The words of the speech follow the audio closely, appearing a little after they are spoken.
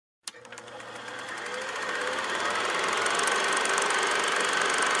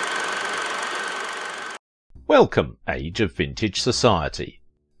Welcome, age of vintage society.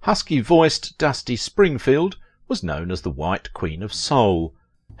 Husky-voiced Dusty Springfield was known as the White Queen of Soul.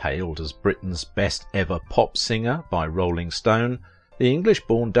 Hailed as Britain's best ever pop singer by Rolling Stone, the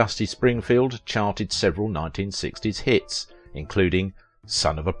English-born Dusty Springfield charted several 1960s hits, including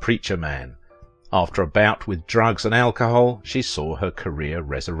Son of a Preacher Man. After a bout with drugs and alcohol, she saw her career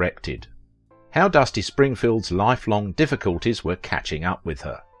resurrected. How Dusty Springfield's lifelong difficulties were catching up with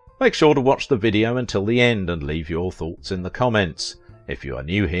her. Make sure to watch the video until the end and leave your thoughts in the comments. If you are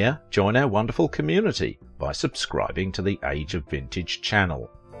new here, join our wonderful community by subscribing to the Age of Vintage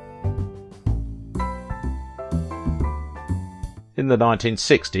channel. In the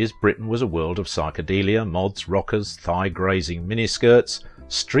 1960s, Britain was a world of psychedelia, mods, rockers, thigh-grazing miniskirts,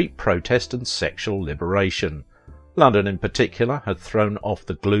 street protest and sexual liberation. London in particular had thrown off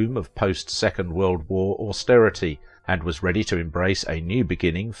the gloom of post-Second World War austerity and was ready to embrace a new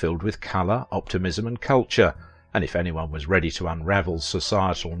beginning filled with colour, optimism and culture, and if anyone was ready to unravel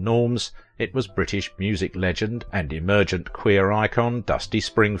societal norms, it was British music legend and emergent queer icon Dusty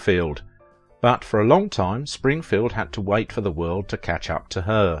Springfield. But for a long time, Springfield had to wait for the world to catch up to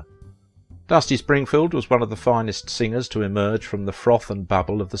her. Dusty Springfield was one of the finest singers to emerge from the froth and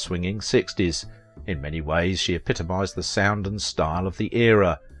bubble of the swinging 60s. In many ways she epitomised the sound and style of the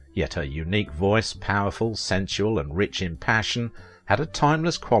era, yet her unique voice, powerful, sensual and rich in passion, had a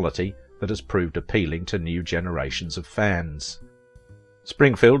timeless quality that has proved appealing to new generations of fans.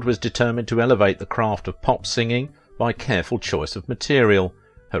 Springfield was determined to elevate the craft of pop singing by careful choice of material.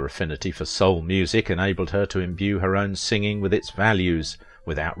 Her affinity for soul music enabled her to imbue her own singing with its values,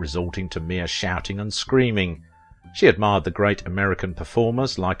 without resorting to mere shouting and screaming. She admired the great American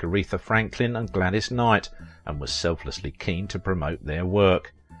performers like Aretha Franklin and Gladys Knight, and was selflessly keen to promote their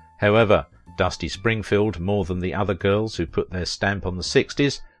work. However, Dusty Springfield, more than the other girls who put their stamp on the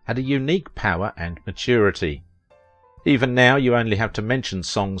 60s, had a unique power and maturity. Even now you only have to mention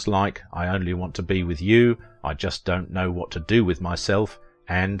songs like I Only Want to Be With You, I Just Don't Know What to Do With Myself,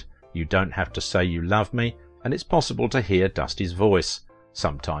 and You Don't Have to Say You Love Me, and it's possible to hear Dusty's voice,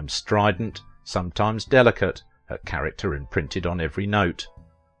 sometimes strident, sometimes delicate, her character imprinted on every note.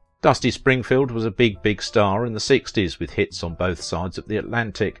 Dusty Springfield was a big star in the 60s with hits on both sides of the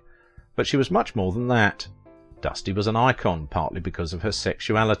Atlantic, but she was much more than that. Dusty was an icon partly because of her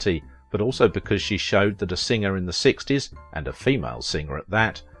sexuality, but also because she showed that a singer in the 60s, and a female singer at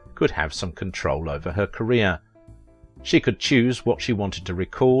that, could have some control over her career. She could choose what she wanted to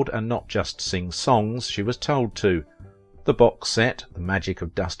record and not just sing songs she was told to. The box set, The Magic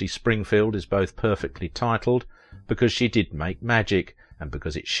of Dusty Springfield, is both perfectly titled because she did make magic, and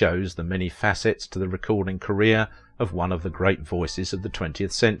because it shows the many facets to the recording career of one of the great voices of the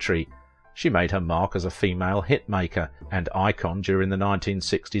 20th century. She made her mark as a female hitmaker and icon during the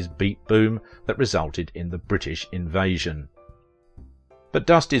 1960s beat boom that resulted in the British invasion. But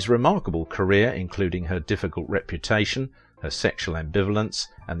Dusty's remarkable career, including her difficult reputation, her sexual ambivalence,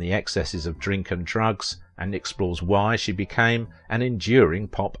 and the excesses of drink and drugs, and explores why she became an enduring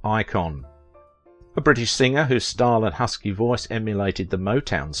pop icon. A British singer whose style and husky voice emulated the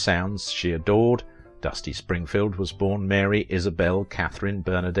Motown sounds she adored, Dusty Springfield was born Mary Isabel Catherine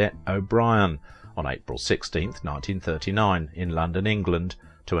Bernadette O'Brien on April 16, 1939, in London, England,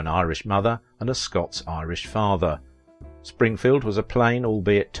 to an Irish mother and a Scots-Irish father. Springfield was a plain,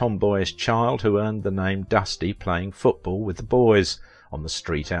 albeit tomboyish child who earned the name Dusty playing football with the boys on the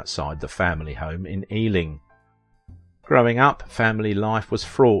street outside the family home in Ealing. Growing up, family life was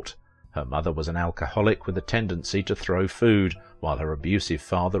fraught. Her mother was an alcoholic with a tendency to throw food, while her abusive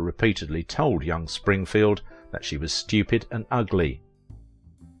father repeatedly told young Springfield that she was stupid and ugly.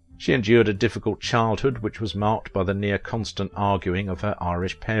 She endured a difficult childhood which was marked by the near-constant arguing of her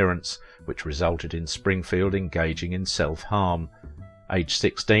Irish parents, which resulted in Springfield engaging in self-harm. Aged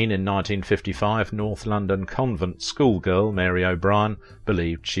 16 in 1955, North London convent schoolgirl Mary O'Brien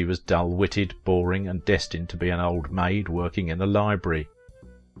believed she was dull-witted, boring and destined to be an old maid working in a library.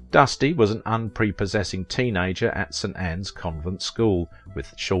 Dusty was an unprepossessing teenager at St Anne's Convent School,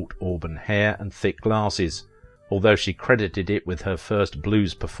 with short auburn hair and thick glasses. Although she credited it with her first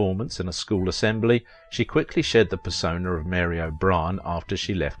blues performance in a school assembly, she quickly shed the persona of Mary O'Brien after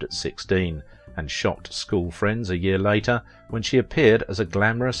she left at 16, and shocked school friends a year later when she appeared as a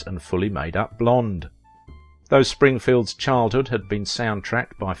glamorous and fully made-up blonde. Though Springfield's childhood had been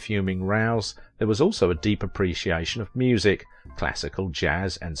soundtracked by fuming rows, there was also a deep appreciation of music, classical,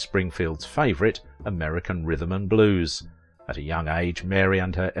 jazz and Springfield's favourite, American rhythm and blues. At a young age, Mary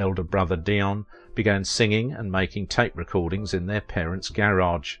and her elder brother Dion began singing and making tape recordings in their parents'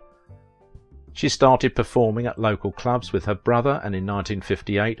 garage. She started performing at local clubs with her brother, and in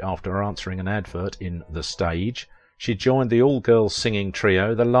 1958, after answering an advert in The Stage, she joined the all-girls singing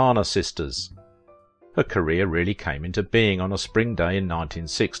trio the Lana Sisters. Her career really came into being on a spring day in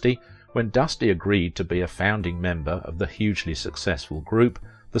 1960, when Dusty agreed to be a founding member of the hugely successful group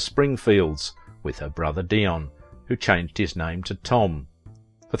the Springfields, with her brother Dion, who changed his name to Tom.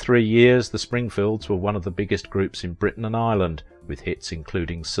 For 3 years, the Springfields were one of the biggest groups in Britain and Ireland, with hits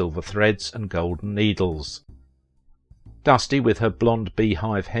including Silver Threads and Golden Needles. Dusty, with her blonde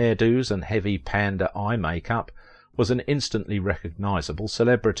beehive hairdos and heavy panda eye makeup, was an instantly recognisable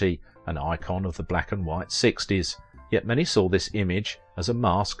celebrity, an icon of the black and white 60s, yet many saw this image as a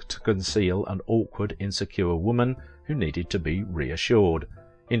mask to conceal an awkward, insecure woman who needed to be reassured.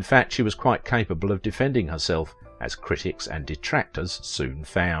 In fact, she was quite capable of defending herself, as critics and detractors soon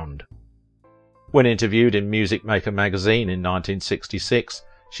found. When interviewed in Music Maker magazine in 1966,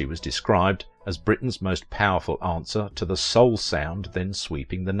 she was described as Britain's most powerful answer to the soul sound then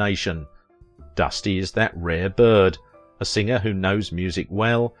sweeping the nation. Dusty is that rare bird, a singer who knows music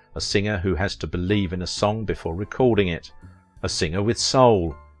well, a singer who has to believe in a song before recording it, a singer with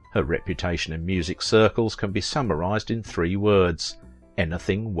soul. Her reputation in music circles can be summarised in 3 words: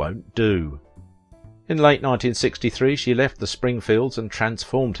 anything won't do. In late 1963 she left the Springfields and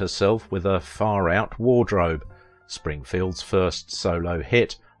transformed herself with a far-out wardrobe. Springfield's first solo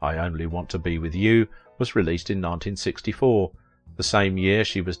hit, I Only Want to Be With You, was released in 1964. The same year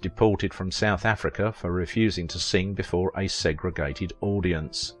she was deported from South Africa for refusing to sing before a segregated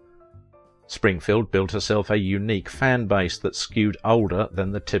audience. Springfield built herself a unique fan base that skewed older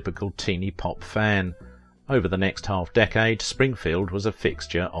than the typical teeny pop fan. Over the next half-decade, Springfield was a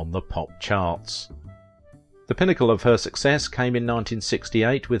fixture on the pop charts. The pinnacle of her success came in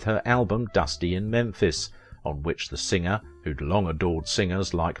 1968 with her album Dusty in Memphis, on which the singer, who'd long adored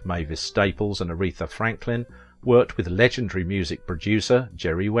singers like Mavis Staples and Aretha Franklin, worked with legendary music producer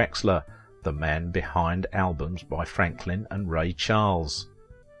Jerry Wexler, the man behind albums by Franklin and Ray Charles.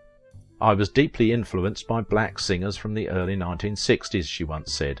 "I was deeply influenced by black singers from the early 1960s, she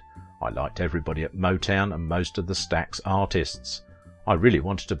once said. I liked everybody at Motown and most of the Stax artists. I really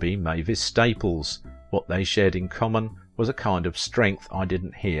wanted to be Mavis Staples. What they shared in common was a kind of strength I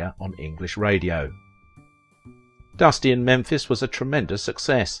didn't hear on English radio." Dusty in Memphis was a tremendous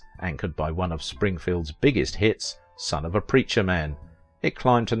success, anchored by one of Springfield's biggest hits, Son of a Preacher Man. It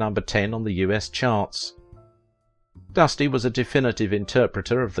climbed to number 10 on the US charts. Dusty was a definitive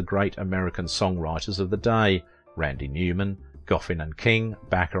interpreter of the great American songwriters of the day, Randy Newman, Goffin and King,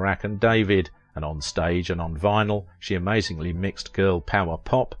 Bacharach and David, and on stage and on vinyl she amazingly mixed girl power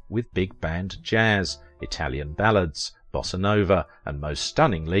pop with big band jazz, Italian ballads, bossa nova, and most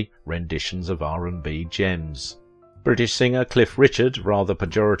stunningly, renditions of R&B gems. British singer Cliff Richard rather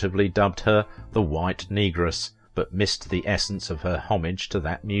pejoratively dubbed her the White Negress, but missed the essence of her homage to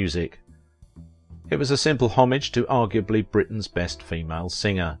that music. It was a simple homage to arguably Britain's best female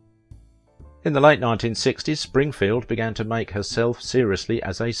singer. In the late 1960s, Springfield began to make herself seriously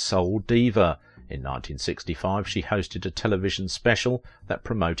as a soul diva. In 1965 she hosted a television special that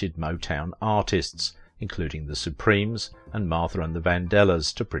promoted Motown artists, including the Supremes and Martha and the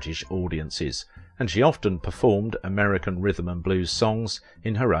Vandellas, to British audiences, and she often performed American rhythm and blues songs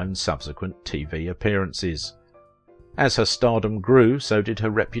in her own subsequent TV appearances. As her stardom grew, so did her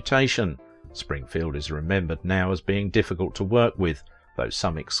reputation. Springfield is remembered now as being difficult to work with, though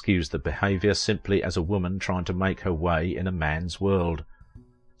some excuse the behaviour simply as a woman trying to make her way in a man's world.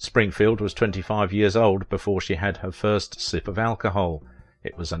 Springfield was 25 years old before she had her first sip of alcohol.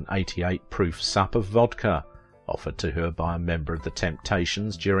 It was an 88 proof sup of vodka, offered to her by a member of the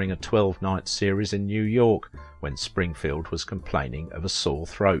Temptations during a 12-night series in New York, when Springfield was complaining of a sore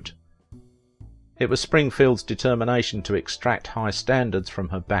throat. It was Springfield's determination to extract high standards from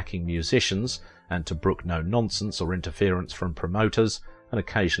her backing musicians, and to brook no nonsense or interference from promoters and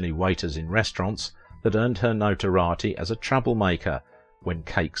occasionally waiters in restaurants, that earned her notoriety as a troublemaker when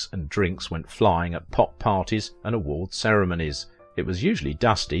cakes and drinks went flying at pop parties and award ceremonies. It was usually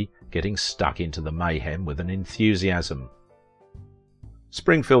Dusty getting stuck into the mayhem with an enthusiasm.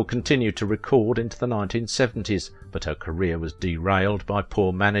 Springfield continued to record into the 1970s, but her career was derailed by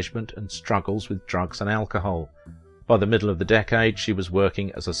poor management and struggles with drugs and alcohol. By the middle of the decade she was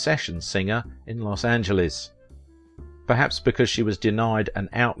working as a session singer in Los Angeles. Perhaps because she was denied an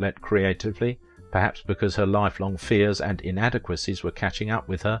outlet creatively, perhaps because her lifelong fears and inadequacies were catching up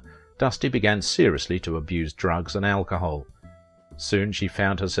with her, Dusty began seriously to abuse drugs and alcohol. Soon she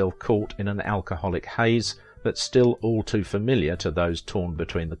found herself caught in an alcoholic haze that's still all too familiar to those torn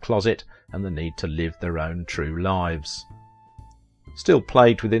between the closet and the need to live their own true lives. Still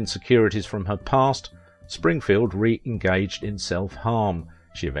plagued with insecurities from her past, Springfield re-engaged in self-harm.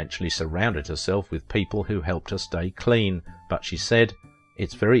 She eventually surrounded herself with people who helped her stay clean, but she said,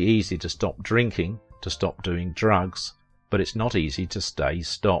 "It's very easy to stop drinking, to stop doing drugs, but it's not easy to stay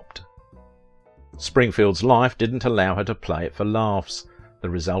stopped." Springfield's life didn't allow her to play it for laughs. The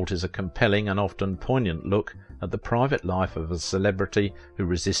result is a compelling and often poignant look at the private life of a celebrity who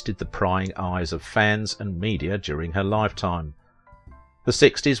resisted the prying eyes of fans and media during her lifetime. The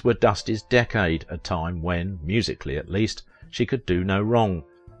 60s were Dusty's decade, a time when, musically at least, she could do no wrong,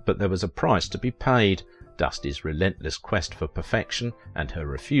 but there was a price to be paid. Dusty's relentless quest for perfection and her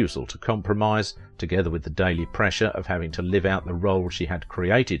refusal to compromise, together with the daily pressure of having to live out the role she had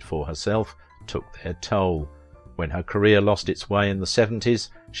created for herself, took their toll. When her career lost its way in the 70s,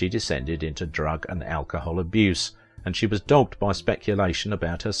 she descended into drug and alcohol abuse, and she was dogged by speculation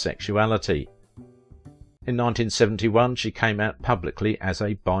about her sexuality. In 1971 she came out publicly as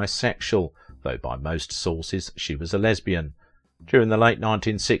a bisexual, though by most sources she was a lesbian. During the late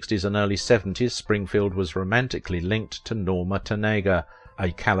 1960s and early 70s, Springfield was romantically linked to Norma Tanega,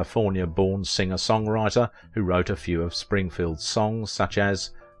 a California-born singer-songwriter who wrote a few of Springfield's songs, such as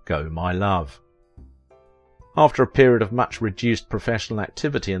 "Go My Love." After a period of much reduced professional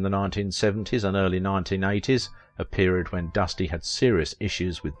activity in the 1970s and early 1980s, a period when Dusty had serious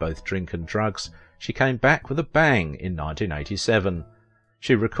issues with both drink and drugs, she came back with a bang in 1987.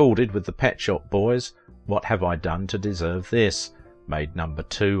 She recorded with the Pet Shop Boys "What Have I Done to Deserve This?", made number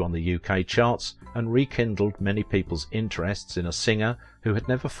 2 on the UK charts, and rekindled many people's interests in a singer who had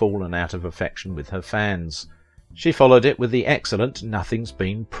never fallen out of affection with her fans. She followed it with the excellent Nothing's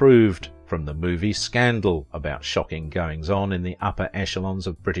Been Proved, from the movie Scandal, about shocking goings-on in the upper echelons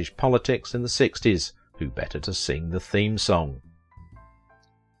of British politics in the 60s. Who better to sing the theme song?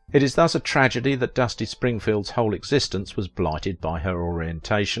 It is thus a tragedy that Dusty Springfield's whole existence was blighted by her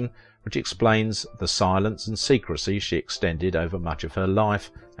orientation, which explains the silence and secrecy she extended over much of her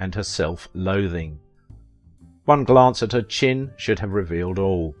life and her self-loathing. One glance at her chin should have revealed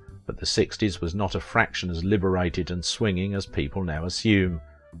all, but the 60s was not a fraction as liberated and swinging as people now assume.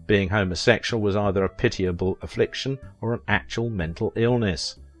 Being homosexual was either a pitiable affliction or an actual mental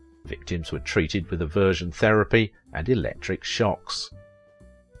illness. Victims were treated with aversion therapy and electric shocks.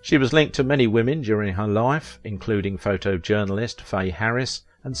 She was linked to many women during her life, including photojournalist Faye Harris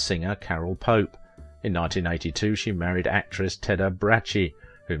and singer Carol Pope. In 1982 she married actress Teda Bracci,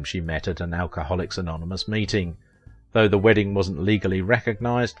 whom she met at an Alcoholics Anonymous meeting. Though the wedding wasn't legally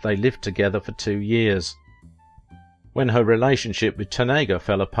recognised, they lived together for 2 years. When her relationship with Tanega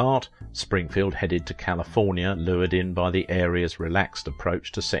fell apart, Springfield headed to California, lured in by the area's relaxed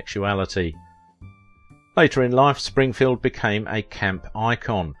approach to sexuality. Later in life, Springfield became a camp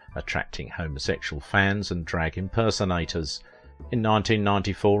icon, attracting homosexual fans and drag impersonators. In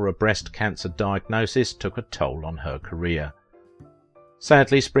 1994, a breast cancer diagnosis took a toll on her career.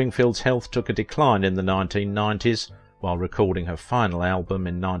 Sadly, Springfield's health took a decline in the 1990s. While recording her final album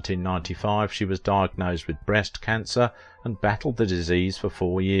in 1995, she was diagnosed with breast cancer and battled the disease for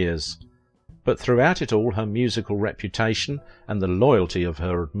 4 years. But throughout it all, her musical reputation and the loyalty of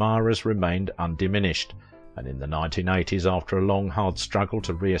her admirers remained undiminished, and in the 1980s, after a long hard struggle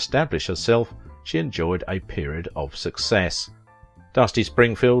to re-establish herself, she enjoyed a period of success. Dusty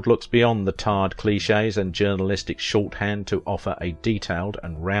Springfield looks beyond the tired cliches and journalistic shorthand to offer a detailed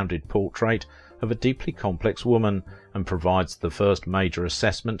and rounded portrait of a deeply complex woman, and provides the first major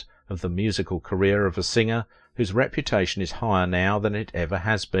assessment of the musical career of a singer whose reputation is higher now than it ever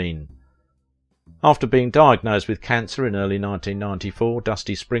has been. After being diagnosed with cancer in early 1994,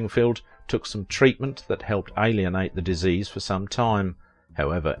 Dusty Springfield took some treatment that helped alienate the disease for some time.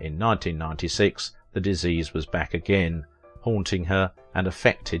 However, in 1996, the disease was back again, haunting her and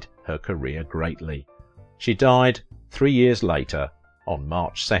affected her career greatly. She died 3 years later, on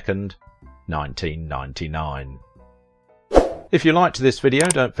March 2nd, 1999. If you liked this video,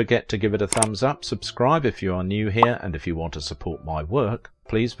 don't forget to give it a thumbs up, subscribe if you are new here, and if you want to support my work,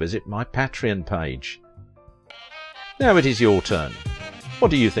 please visit my Patreon page. Now it is your turn.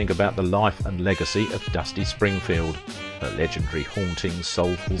 What do you think about the life and legacy of Dusty Springfield? Her legendary haunting,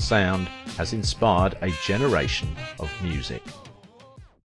 soulful sound has inspired a generation of music.